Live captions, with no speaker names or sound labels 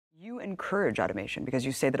encourage automation? Because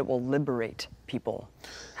you say that it will liberate people.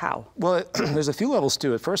 How? Well, there's a few levels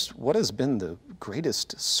to it. First, what has been the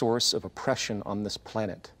greatest source of oppression on this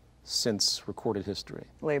planet since recorded history?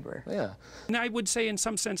 Labor. Yeah. And I would say in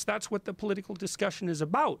some sense that's what the political discussion is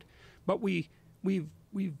about. But we've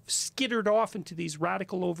skittered off into these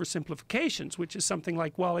radical oversimplifications, which is something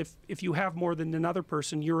like, well, if you have more than another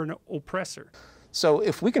person, you're an oppressor. So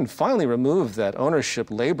if we can finally remove that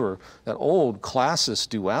ownership labor, that old classist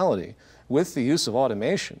duality with the use of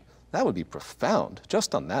automation, that would be profound,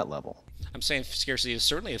 just on that level. I'm saying scarcity is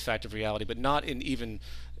certainly a fact of reality, but not in even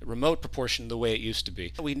remote proportion the way it used to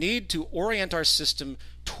be. We need to orient our system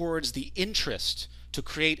towards the interest to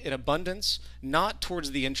create an abundance, not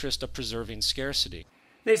towards the interest of preserving scarcity.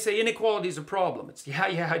 They say inequality is a problem. It's,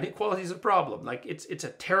 yeah, inequality is a problem. Like, it's a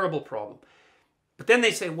terrible problem. But then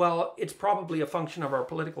they say, well, it's probably a function of our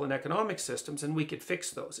political and economic systems, and we could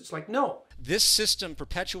fix those. It's like, no. This system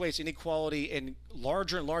perpetuates inequality and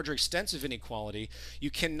larger extensive inequality.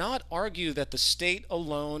 You cannot argue that the state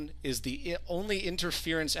alone is the only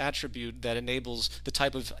interference attribute that enables the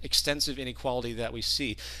type of extensive inequality that we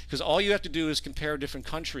see. Because all you have to do is compare different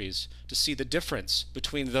countries to see the difference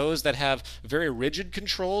between those that have very rigid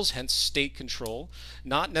controls, hence state control,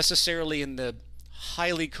 not necessarily in the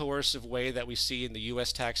highly coercive way that we see in the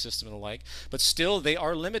U.S. tax system and the like, but still they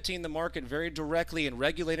are limiting the market very directly and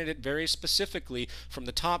regulating it very specifically from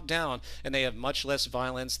the top down, and they have much less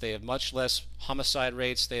violence, they have much less homicide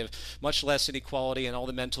rates, they have much less inequality and all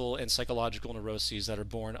the mental and psychological neuroses that are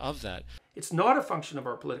born of that. It's not a function of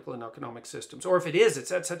our political and economic systems, or if it is,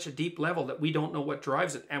 it's at such a deep level that we don't know what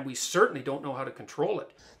drives it, and we certainly don't know how to control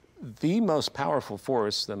it. The most powerful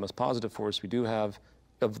force, the most positive force we do have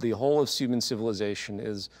of the whole of human civilization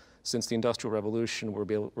is, since the Industrial Revolution, we're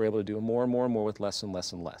able to do more and more and more with less and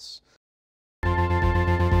less and less.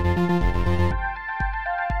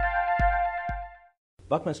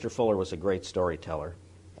 Buckminster Fuller was a great storyteller,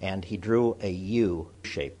 and he drew a U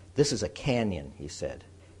shape. This is a canyon, he said.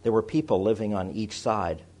 There were people living on each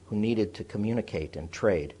side who needed to communicate and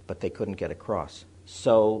trade, but they couldn't get across.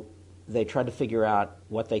 So they tried to figure out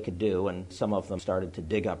what they could do, and some of them started to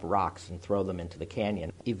dig up rocks and throw them into the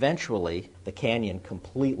canyon. Eventually, the canyon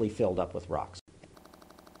completely filled up with rocks,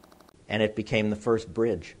 and it became the first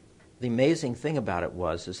bridge. The amazing thing about it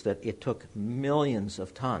is that it took millions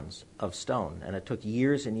of tons of stone, and it took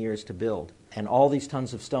years and years to build. And all these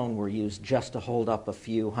tons of stone were used just to hold up a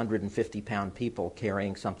few 150-pound people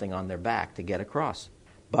carrying something on their back to get across.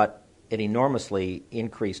 But it enormously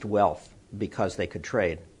increased wealth because they could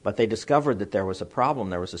trade. But they discovered that there was a problem.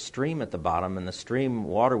 There was a stream at the bottom, and the stream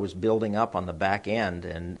water was building up on the back end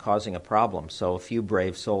and causing a problem. So a few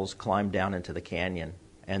brave souls climbed down into the canyon,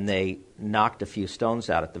 and they knocked a few stones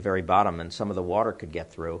out at the very bottom, and some of the water could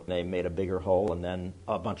get through. They made a bigger hole, and then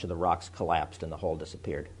a bunch of the rocks collapsed, and the hole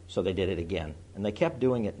disappeared. So they did it again. And they kept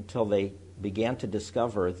doing it until they began to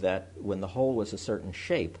discover that when the hole was a certain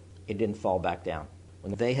shape, it didn't fall back down.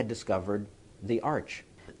 When they had discovered the arch.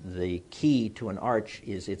 The key to an arch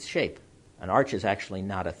is its shape. An arch is actually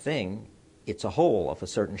not a thing, it's a hole of a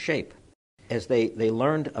certain shape. As they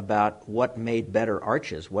learned about what made better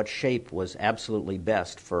arches, what shape was absolutely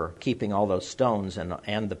best for keeping all those stones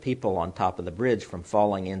and the people on top of the bridge from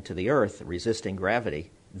falling into the earth, resisting gravity,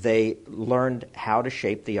 they learned how to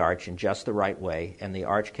shape the arch in just the right way, and the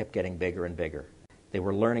arch kept getting bigger and bigger. They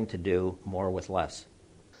were learning to do more with less.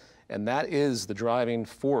 And that is the driving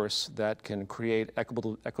force that can create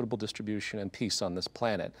equitable distribution and peace on this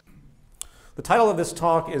planet. The title of this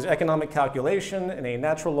talk is Economic Calculation in a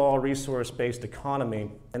Natural Law Resource-Based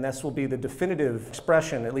Economy, and this will be the definitive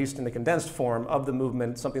expression, at least in the condensed form, of the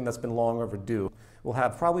movement, something that's been long overdue. We'll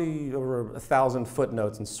have probably over 1,000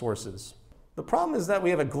 footnotes and sources. The problem is that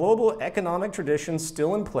we have a global economic tradition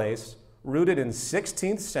still in place, rooted in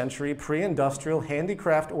 16th century pre-industrial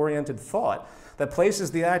handicraft-oriented thought that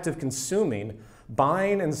places the act of consuming,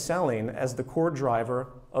 buying and selling as the core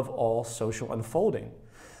driver of all social unfolding.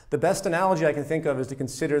 The best analogy I can think of is to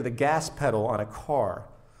consider the gas pedal on a car.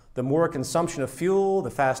 The more consumption of fuel,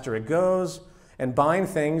 the faster it goes, and buying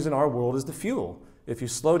things in our world is the fuel. If you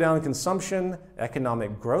slow down consumption,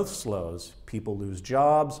 economic growth slows, people lose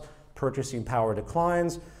jobs, purchasing power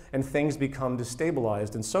declines, and things become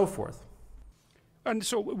destabilized and so forth. And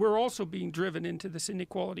so we're also being driven into this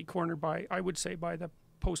inequality corner by, I would say, by the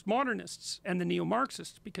postmodernists and the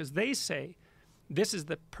neo-Marxists, because they say, this is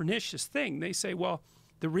the pernicious thing, they say, well,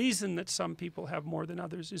 the reason that some people have more than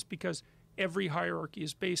others is because every hierarchy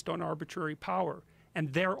is based on arbitrary power,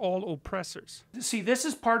 and they're all oppressors. See, this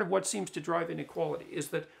is part of what seems to drive inequality, is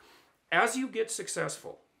that as you get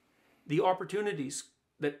successful, the opportunities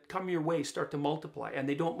that come your way start to multiply, and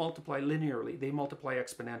they don't multiply linearly, they multiply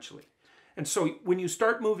exponentially. And so when you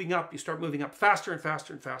start moving up faster and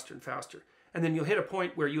faster and faster and faster. And then you'll hit a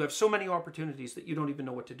point where you have so many opportunities that you don't even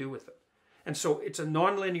know what to do with them. And so it's a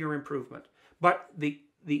nonlinear improvement. But the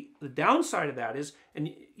downside of that is,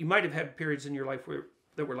 and you might have had periods in your life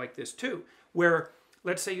that were like this too, where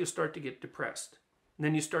let's say you start to get depressed, and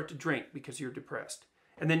then you start to drink because you're depressed.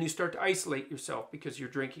 And then you start to isolate yourself because you're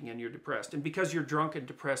drinking and you're depressed. And because you're drunk and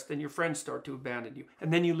depressed, then your friends start to abandon you.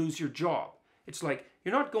 And then you lose your job. It's like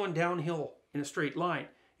you're not going downhill in a straight line.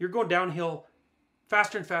 You're going downhill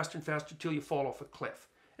faster and faster and faster till you fall off a cliff.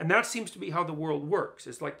 And that seems to be how the world works.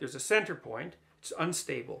 It's like there's a center point. It's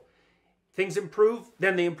unstable. Things improve,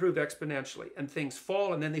 then they improve exponentially. And things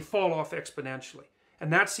fall, and then they fall off exponentially.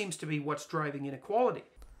 And that seems to be what's driving inequality.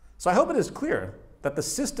 So I hope it is clear that the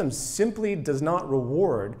system simply does not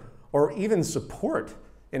reward or even support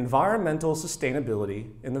environmental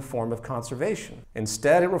sustainability in the form of conservation.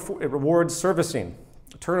 Instead, it rewards servicing,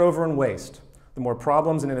 turnover, and waste. The more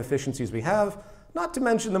problems and inefficiencies we have, not to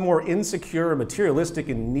mention the more insecure, materialistic,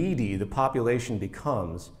 and needy the population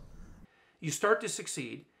becomes. You start to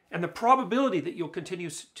succeed, and the probability that you'll continue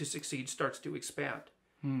to succeed starts to expand.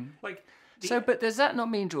 Like, but does that not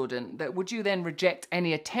mean, Jordan, that would you then reject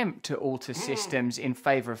any attempt to alter systems in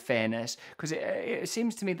favour of fairness? Because it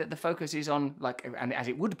seems to me that the focus is on, like, and as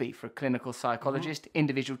it would be for a clinical psychologist,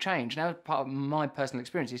 individual change. Now, part of my personal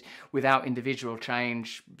experience is without individual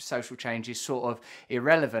change, social change is sort of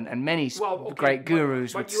irrelevant. And many great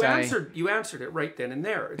gurus would say... You answered it right then and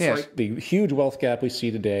there. It's yes, like, the huge wealth gap we see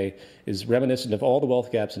today is reminiscent of all the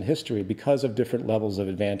wealth gaps in history because of different levels of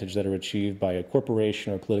advantage that are achieved by a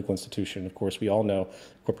corporation or political institution. Of course, we all know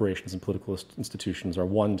corporations and political institutions are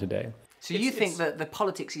one today. So you think that the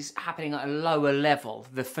politics is happening at a lower level,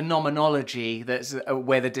 the phenomenology that's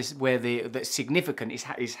that's significant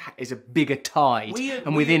is a bigger tide,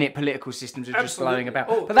 and within it political systems are just blowing about.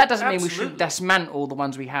 But that doesn't mean we should dismantle the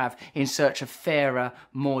ones we have in search of fairer,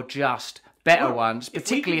 more just, better ones,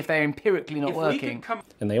 particularly if they're empirically not working.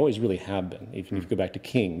 And they always really have been. Even if you go back to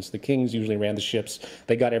kings, the kings usually ran the ships,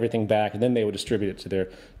 they got everything back, and then they would distribute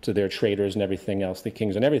it to their traders and everything else, the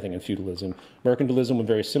kings and everything in feudalism. Mercantilism was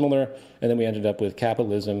very similar, and then we ended up with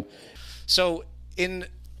capitalism. So in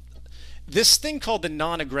this thing called the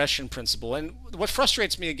non-aggression principle, and what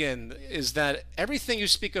frustrates me again is that everything you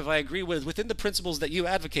speak of I agree with within the principles that you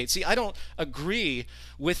advocate. See, I don't agree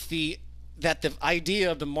with that the idea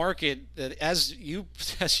of the market, as you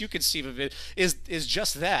conceive of it, is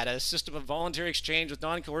just that, a system of voluntary exchange with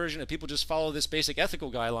non-coercion, and people just follow this basic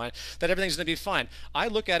ethical guideline, that everything's going to be fine. I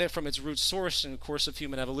look at it from its root source in the course of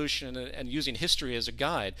human evolution and using history as a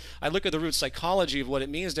guide. I look at the root psychology of what it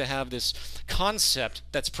means to have this concept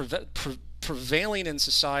that's prevailing in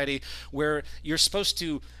society, where you're supposed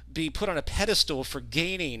to be put on a pedestal for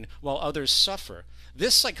gaining while others suffer.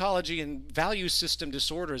 This psychology and value system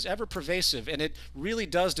disorder is ever pervasive, and it really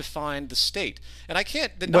does define the state. And I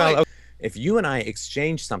can't deny... Well, if you and I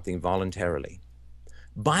exchange something voluntarily,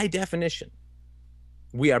 by definition,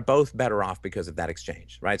 we are both better off because of that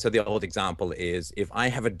exchange, right? So the old example is, if I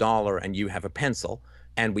have $1 and you have a pencil,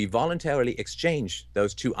 and we voluntarily exchange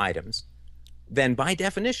those two items, then by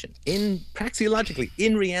definition, praxeologically,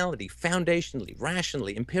 in reality, foundationally,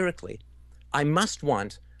 rationally, empirically, I must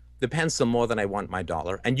want the pencil more than I want my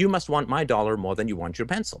dollar, and you must want my dollar more than you want your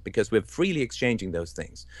pencil, because we're freely exchanging those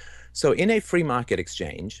things. So in a free market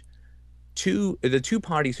exchange, the two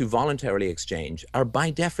parties who voluntarily exchange are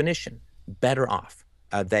by definition better off.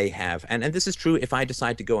 They have, and this is true if I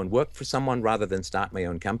decide to go and work for someone rather than start my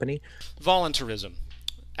own company. Voluntarism.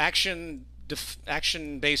 Action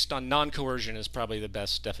based on non-coercion is probably the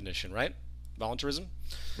best definition, right? Voluntarism?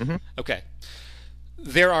 Mm-hmm. Okay.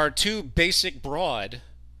 There are two basic broad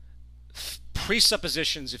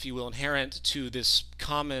presuppositions, if you will, inherent to this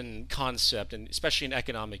common concept, and especially in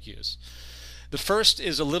economic use. The first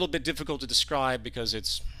is a little bit difficult to describe because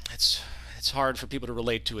it's hard for people to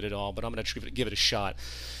relate to it at all, but I'm going to give it a shot.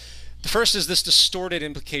 The first is this distorted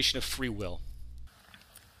implication of free will.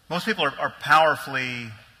 Most people are powerfully,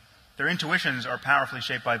 their intuitions are powerfully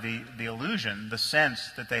shaped by the illusion, the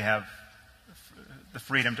sense that they have the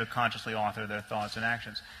freedom to consciously author their thoughts and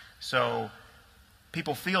actions. So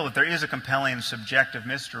people feel that there is a compelling subjective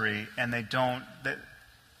mystery, and that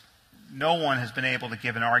no one has been able to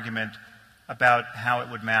give an argument about how it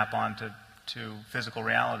would map onto physical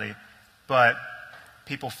reality. But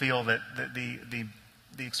people feel that the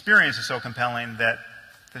experience is so compelling that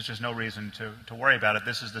there's just no reason to worry about it.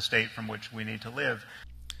 This is the state from which we need to live.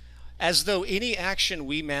 As though any action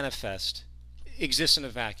we manifest exists in a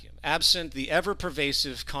vacuum, absent the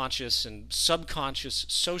ever-pervasive conscious and subconscious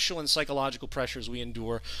social and psychological pressures we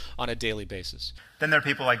endure on a daily basis. Then there are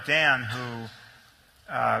people like Dan who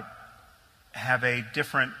have a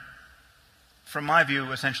different, from my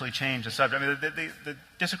view, essentially change the subject. I mean, the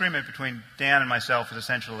disagreement between Dan and myself is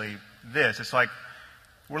essentially this. It's like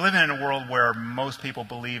we're living in a world where most people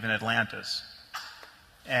believe in Atlantis.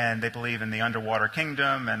 And they believe in the underwater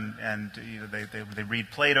kingdom, and you know, they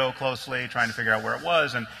read Plato closely, trying to figure out where it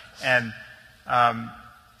was. And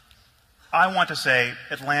I want to say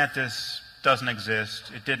Atlantis doesn't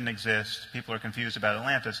exist. It didn't exist. People are confused about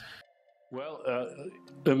Atlantis. Well,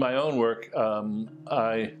 in my own work,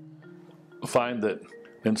 I find that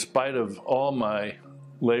in spite of all my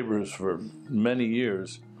labors for many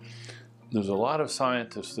years, there's a lot of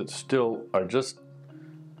scientists that still are just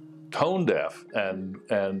tone deaf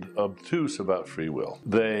and obtuse about free will.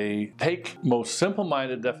 They take most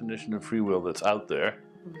simple-minded definition of free will that's out there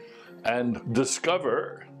and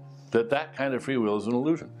discover that that kind of free will is an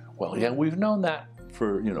illusion. Well, yeah, we've known that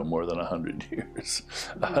for, you know, more than 100 years.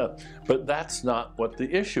 But that's not what the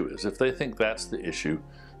issue is. If they think that's the issue,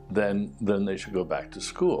 then they should go back to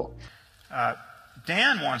school.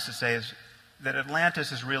 Dan wants to say is that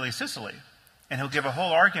Atlantis is really Sicily. And he'll give a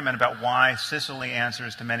whole argument about why Sicily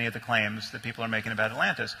answers to many of the claims that people are making about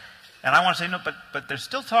Atlantis. And I want to say, no, but they're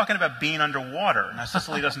still talking about being underwater. Now,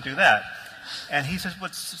 Sicily doesn't do that. And he says, well,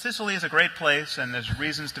 Sicily is a great place, and there's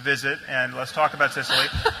reasons to visit, and let's talk about Sicily.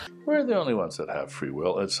 We're the only ones that have free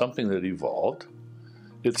will. It's something that evolved.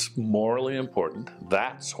 It's morally important.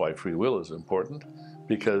 That's why free will is important,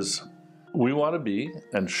 because we want to be,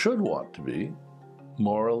 and should want to be,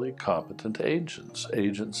 morally competent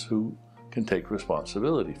agents who can take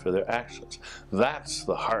responsibility for their actions. That's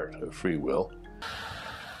the heart of free will.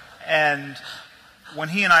 And when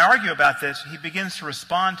he and I argue about this, he begins to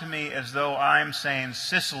respond to me as though I'm saying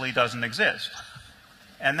Sicily doesn't exist.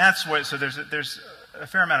 And that's where, so there's a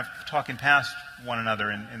fair amount of talking past one another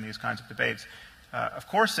in these kinds of debates. Of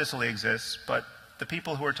course Sicily exists, but the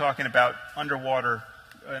people who are talking about an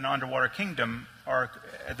underwater kingdom are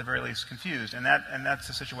at the very least confused. And that's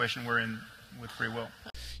the situation we're in with free will.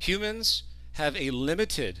 Humans have a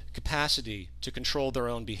limited capacity to control their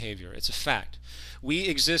own behavior. It's a fact. We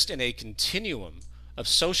exist in a continuum of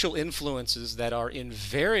social influences that are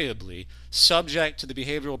invariably subject to the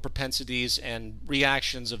behavioral propensities and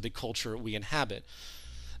reactions of the culture we inhabit.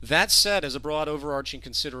 That said, as a broad overarching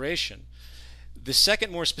consideration, the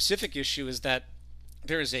second more specific issue is that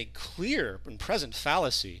there is a clear and present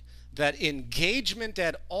fallacy that engagement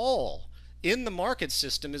at all in the market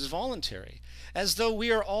system is voluntary, as though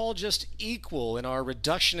we are all just equal in our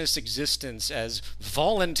reductionist existence as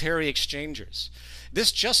voluntary exchangers.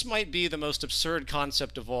 This just might be the most absurd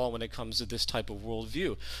concept of all when it comes to this type of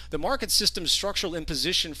worldview. The market system's structural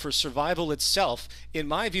imposition for survival itself, in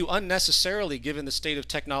my view unnecessarily given the state of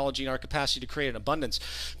technology and our capacity to create an abundance,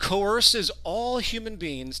 coerces all human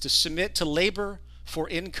beings to submit to labor for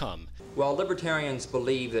income. While libertarians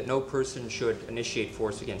believe that no person should initiate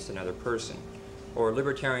force against another person, or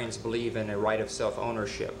libertarians believe in a right of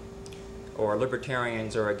self-ownership, or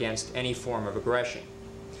libertarians are against any form of aggression,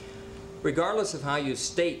 regardless of how you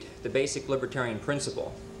state the basic libertarian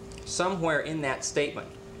principle, somewhere in that statement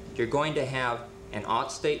you're going to have an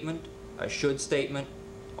ought statement, a should statement,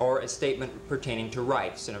 or a statement pertaining to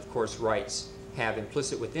rights. And of course rights have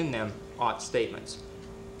implicit within them ought statements.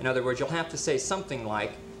 In other words, you'll have to say something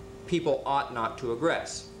like, people ought not to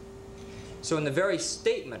aggress. So in the very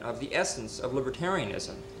statement of the essence of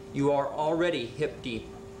libertarianism, you are already hip deep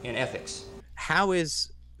in ethics. How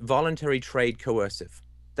is voluntary trade coercive?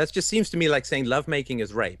 That just seems to me like saying lovemaking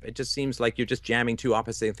is rape. It just seems like you're just jamming two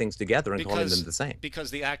opposite things together and calling them the same. Because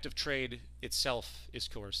the act of trade itself is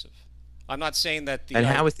coercive. I'm not saying that the... And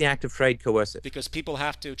how is the act of trade coercive? Because people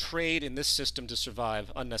have to trade in this system to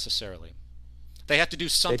survive unnecessarily. They have to do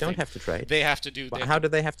something. They don't have to trade. They have to do. Well, how do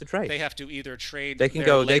they have to trade? They have to either trade. They can their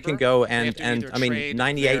go. labor, They can go and I mean,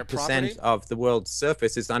 98% of the world's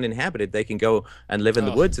surface is uninhabited. They can go and live in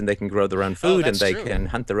the woods, and they can grow their own food, and they can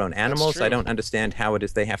hunt their own animals. I don't understand how it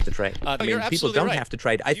is they have to trade. I mean, people don't have to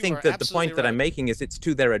trade. I think that the point that I'm making is it's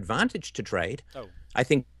to their advantage to trade. I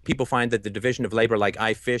think people find that the division of labor, like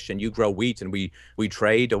I fish and you grow wheat and we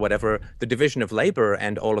trade or whatever, the division of labor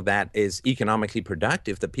and all of that is economically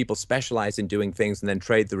productive, that people specialize in doing things and then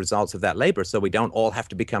trade the results of that labor so we don't all have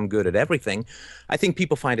to become good at everything. I think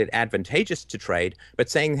people find it advantageous to trade, but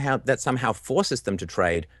saying how that somehow forces them to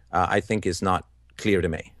trade, I think is not clear to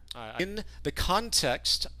me. In the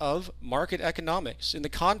context of market economics, in the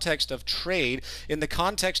context of trade, in the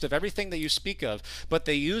context of everything that you speak of, but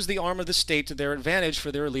they use the arm of the state to their advantage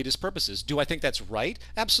for their elitist purposes. Do I think that's right?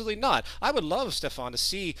 Absolutely not. I would love, Stefan, to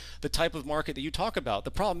see the type of market that you talk about.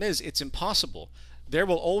 The problem is it's impossible. There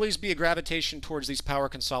will always be a gravitation towards these power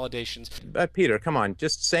consolidations. But Peter, come on,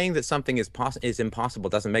 just saying that something is impossible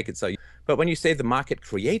doesn't make it so. But when you say the market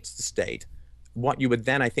creates the state, what you would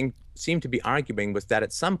then, I think, seem to be arguing was that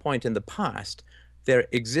at some point in the past, there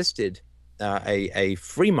existed a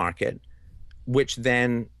free market, which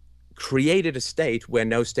then created a state where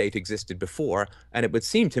no state existed before. And it would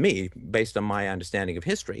seem to me, based on my understanding of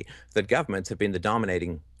history, that governments have been the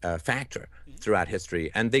dominating factor throughout history.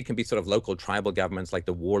 And they can be sort of local tribal governments like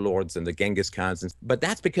the warlords and the Genghis Khans. But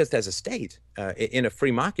that's because there's a state. In a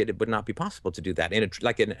free market, it would not be possible to do that.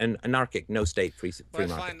 Like an anarchic, no state free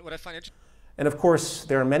market. What I find interesting. And of course,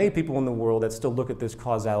 there are many people in the world that still look at this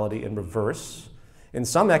causality in reverse. In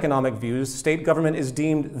some economic views, state government is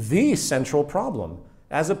deemed the central problem,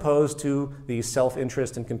 as opposed to the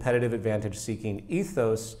self-interest and competitive advantage-seeking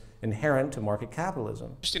ethos inherent to market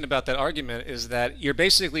capitalism. Interesting about that argument is that you're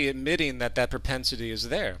basically admitting that that propensity is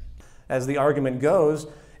there. As the argument goes,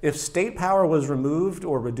 if state power was removed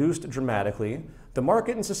or reduced dramatically, the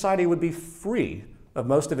market and society would be free of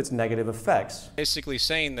most of its negative effects. Basically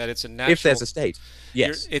saying that it's a natural... If there's a state,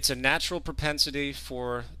 yes. It's a natural propensity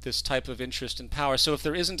for this type of interest in power. So if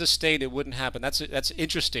there isn't a state, it wouldn't happen. That's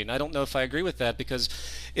interesting. I don't know if I agree with that, because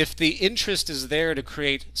if the interest is there to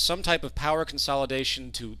create some type of power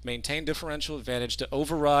consolidation, to maintain differential advantage, to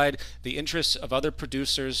override the interests of other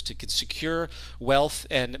producers, to secure wealth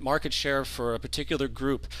and market share for a particular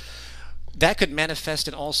group, that could manifest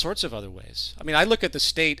in all sorts of other ways. I mean, I look at the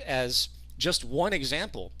state as just one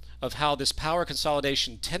example of how this power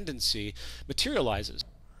consolidation tendency materializes.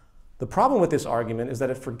 The problem with this argument is that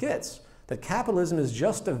it forgets that capitalism is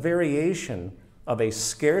just a variation of a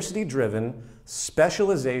scarcity-driven,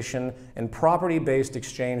 specialization, and property-based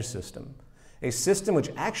exchange system, a system which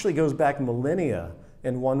actually goes back millennia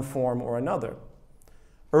in one form or another.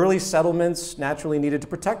 Early settlements naturally needed to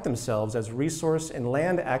protect themselves as resource and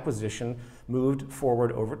land acquisition moved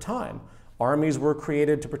forward over time. Armies were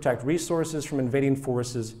created to protect resources from invading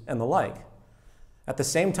forces and the like. At the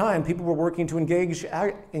same time, people were working to engage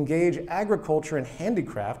agriculture and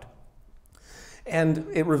handicraft, and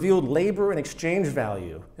it revealed labor and exchange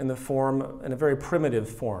value in a very primitive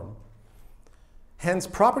form. Hence,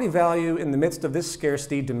 property value in the midst of this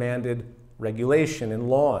scarcity demanded regulation and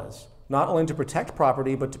laws, not only to protect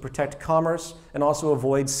property, but to protect commerce and also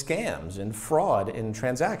avoid scams and fraud in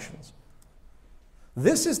transactions.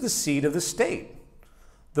 This is the seed of the state.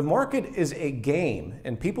 The market is a game,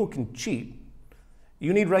 and people can cheat.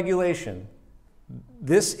 You need regulation.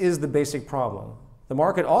 This is the basic problem. The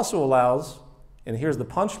market also allows, and here's the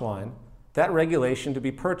punchline, that regulation to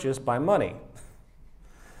be purchased by money.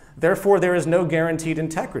 Therefore, there is no guaranteed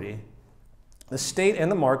integrity. The state and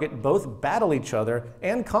the market both battle each other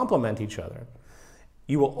and complement each other.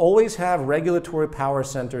 You will always have regulatory power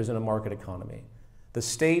centers in a market economy. The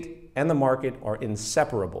state and the market are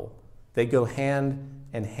inseparable. They go hand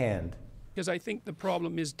in hand. Because I think the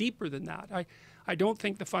problem is deeper than that. I don't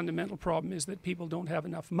think the fundamental problem is that people don't have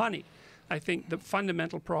enough money. I think the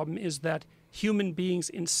fundamental problem is that human beings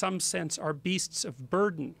in some sense are beasts of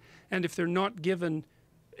burden. And if they're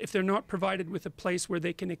not provided with a place where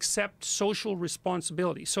they can accept social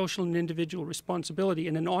responsibility, social and individual responsibility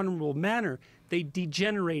in an honorable manner, they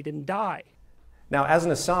degenerate and die. Now, as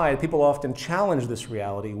an aside, people often challenge this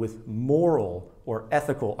reality with moral or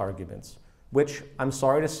ethical arguments, which, I'm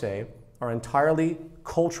sorry to say, are entirely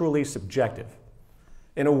culturally subjective.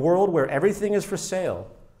 In a world where everything is for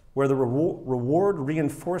sale, where the reward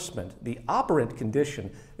reinforcement, the operant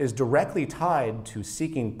condition, is directly tied to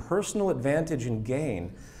seeking personal advantage and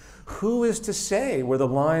gain, who is to say where the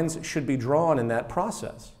lines should be drawn in that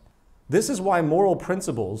process? This is why moral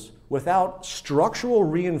principles without structural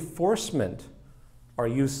reinforcement are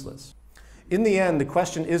useless. In the end, the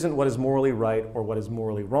question isn't what is morally right or what is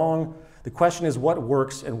morally wrong. The question is what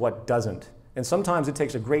works and what doesn't. And sometimes it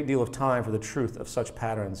takes a great deal of time for the truth of such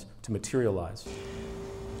patterns to materialize.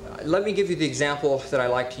 Let me give you the example that I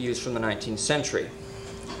like to use from the 19th century.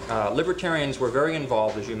 Libertarians were very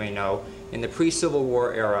involved, as you may know, in the pre-Civil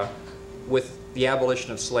War era with the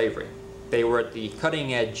abolition of slavery. They were at the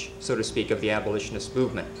cutting edge, so to speak, of the abolitionist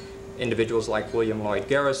movement. Individuals like William Lloyd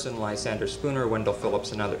Garrison, Lysander Spooner, Wendell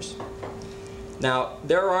Phillips, and others. Now,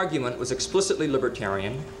 their argument was explicitly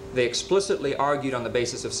libertarian. They explicitly argued on the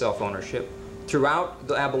basis of self-ownership. Throughout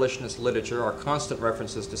the abolitionist literature are constant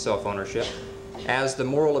references to self-ownership as the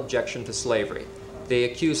moral objection to slavery. They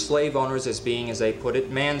accused slave owners as being, as they put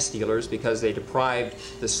it, man-stealers because they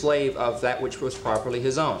deprived the slave of that which was properly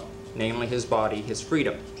his own, namely his body, his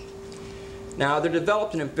freedom. Now, there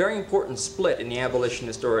developed a very important split in the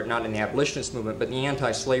abolitionist, or not in the abolitionist movement, but in the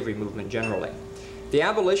anti-slavery movement generally. The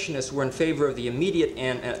abolitionists were in favor of an immediate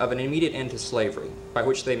end to slavery, by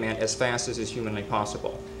which they meant as fast as is humanly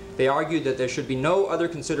possible. They argued that there should be no other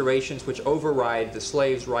considerations which override the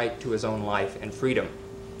slave's right to his own life and freedom.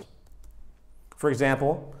 For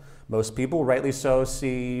example, most people, rightly so,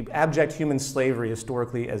 see abject human slavery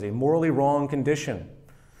historically as a morally wrong condition.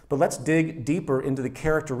 But let's dig deeper into the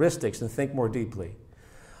characteristics and think more deeply.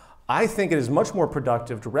 I think it is much more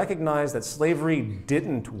productive to recognize that slavery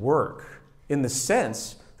didn't work in the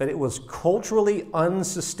sense that it was culturally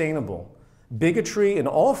unsustainable. Bigotry in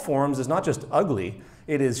all forms is not just ugly,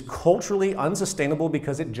 it is culturally unsustainable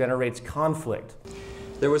because it generates conflict.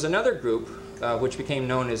 There was another group, which became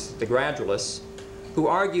known as the gradualists,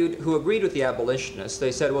 who agreed with the abolitionists.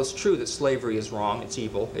 They said, well, it's true that slavery is wrong, it's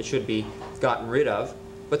evil, it should be gotten rid of,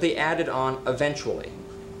 but they added on eventually.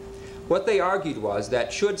 What they argued was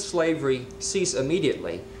that should slavery cease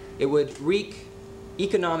immediately, it would wreak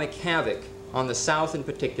economic havoc on the South in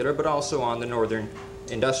particular, but also on the northern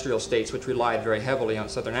industrial states, which relied very heavily on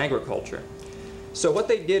southern agriculture. So what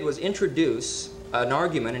they did was introduce an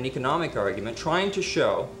argument, an economic argument, trying to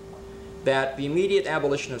show that the immediate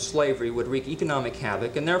abolition of slavery would wreak economic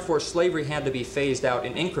havoc, and therefore slavery had to be phased out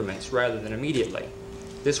in increments rather than immediately.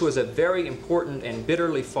 This was a very important and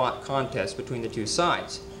bitterly fought contest between the two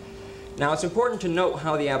sides. Now, it's important to note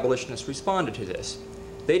how the abolitionists responded to this.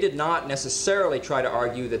 They did not necessarily try to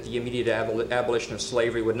argue that the immediate abolition of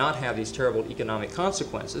slavery would not have these terrible economic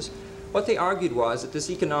consequences. What they argued was that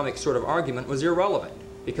this economic sort of argument was irrelevant,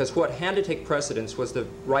 because what had to take precedence was the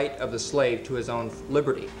right of the slave to his own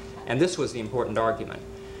liberty. And this was the important argument.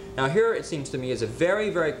 Now here, it seems to me, is a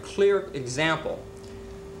very, very clear example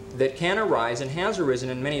that can arise and has arisen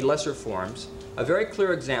in many lesser forms, a very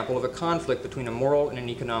clear example of a conflict between a moral and an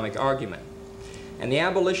economic argument. And the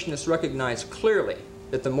abolitionists recognized clearly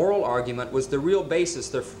that the moral argument was the real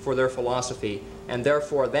basis for their philosophy, and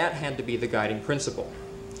therefore that had to be the guiding principle,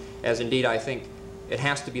 as indeed I think it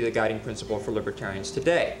has to be the guiding principle for libertarians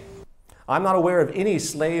today. I'm not aware of any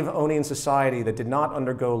slave-owning society that did not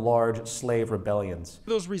undergo large slave rebellions.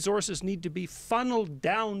 Those resources need to be funneled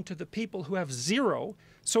down to the people who have zero,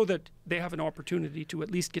 so that they have an opportunity to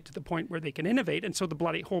at least get to the point where they can innovate, and so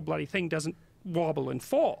the whole bloody thing doesn't wobble and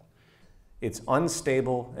fall. It's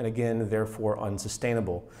unstable and, again, therefore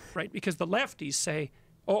unsustainable. Right, because the lefties say,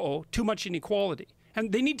 uh-oh, too much inequality.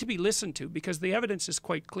 And they need to be listened to, because the evidence is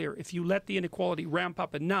quite clear. If you let the inequality ramp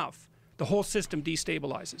up enough, the whole system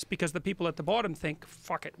destabilizes, because the people at the bottom think,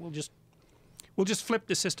 fuck it, we'll just flip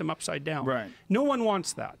the system upside down. Right. No one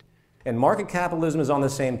wants that. And market capitalism is on the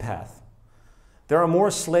same path. There are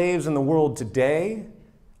more slaves in the world today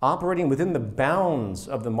operating within the bounds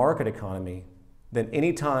of the market economy than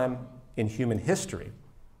any time in human history.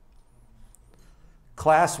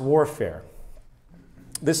 Class warfare.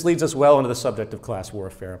 This leads us well into the subject of class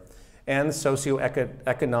warfare and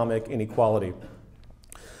socioeconomic inequality.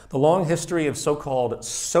 The long history of so-called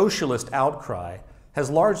socialist outcry has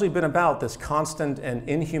largely been about this constant and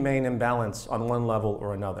inhumane imbalance on one level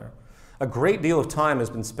or another. A great deal of time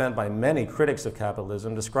has been spent by many critics of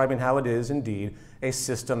capitalism describing how it is indeed a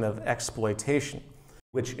system of exploitation,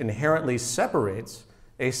 which inherently separates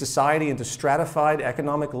a society into stratified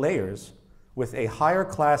economic layers with a higher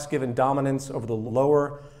class given dominance over the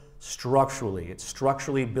lower structurally. It's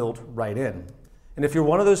structurally built right in. And if you're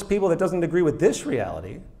one of those people that doesn't agree with this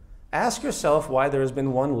reality, ask yourself why there has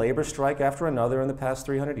been one labor strike after another in the past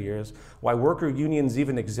 300 years, why worker unions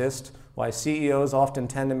even exist, why CEOs often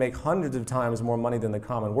tend to make hundreds of times more money than the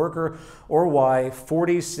common worker, or why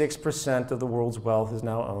 46% of the world's wealth is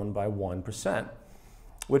now owned by 1%,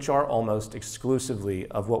 which are almost exclusively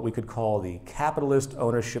of what we could call the capitalist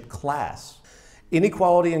ownership class.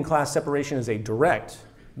 Inequality and class separation is a direct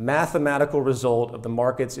mathematical result of the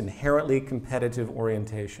market's inherently competitive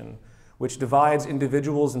orientation, which divides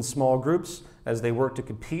individuals in small groups as they work to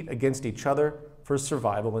compete against each other for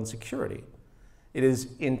survival and security. It is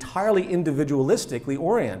entirely individualistically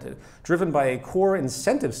oriented, driven by a core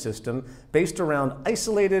incentive system based around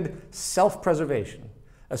isolated self-preservation,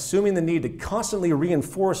 assuming the need to constantly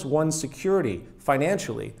reinforce one's security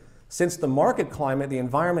financially, since the market climate, the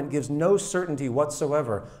environment gives no certainty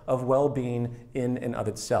whatsoever of well-being in and of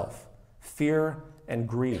itself. Fear and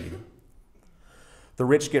greed. The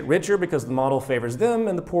rich get richer because the model favors them,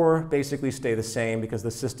 and the poor basically stay the same because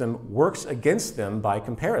the system works against them by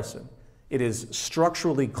comparison. It is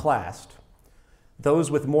structurally classed.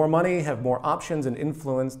 Those with more money have more options and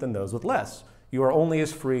influence than those with less. You are only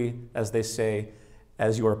as free, as they say,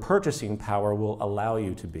 as your purchasing power will allow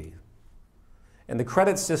you to be. And the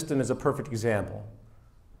credit system is a perfect example.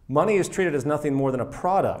 Money is treated as nothing more than a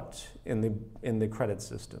product in the credit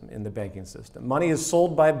system, in the banking system. Money is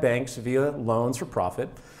sold by banks via loans for profit,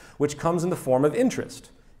 which comes in the form of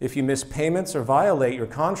interest. If you miss payments or violate your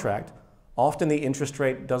contract, often the interest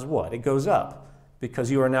rate does what? It goes up,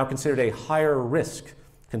 because you are now considered a higher risk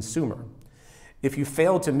consumer. If you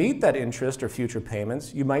fail to meet that interest or future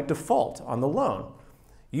payments, you might default on the loan.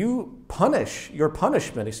 Your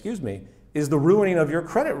punishment, is the ruining of your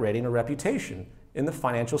credit rating or reputation in the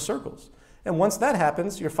financial circles. And once that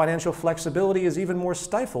happens, your financial flexibility is even more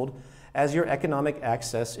stifled as your economic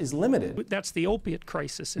access is limited. That's the opiate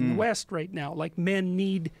crisis in the West right now. Like men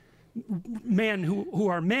who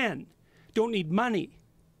are men don't need money.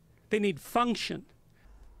 They need function.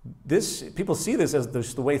 People see this as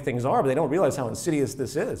the way things are, but they don't realize how insidious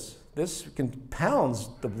this is. This compounds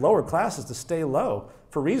the lower classes to stay low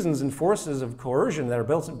for reasons and forces of coercion that are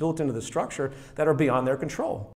built into the structure that are beyond their control.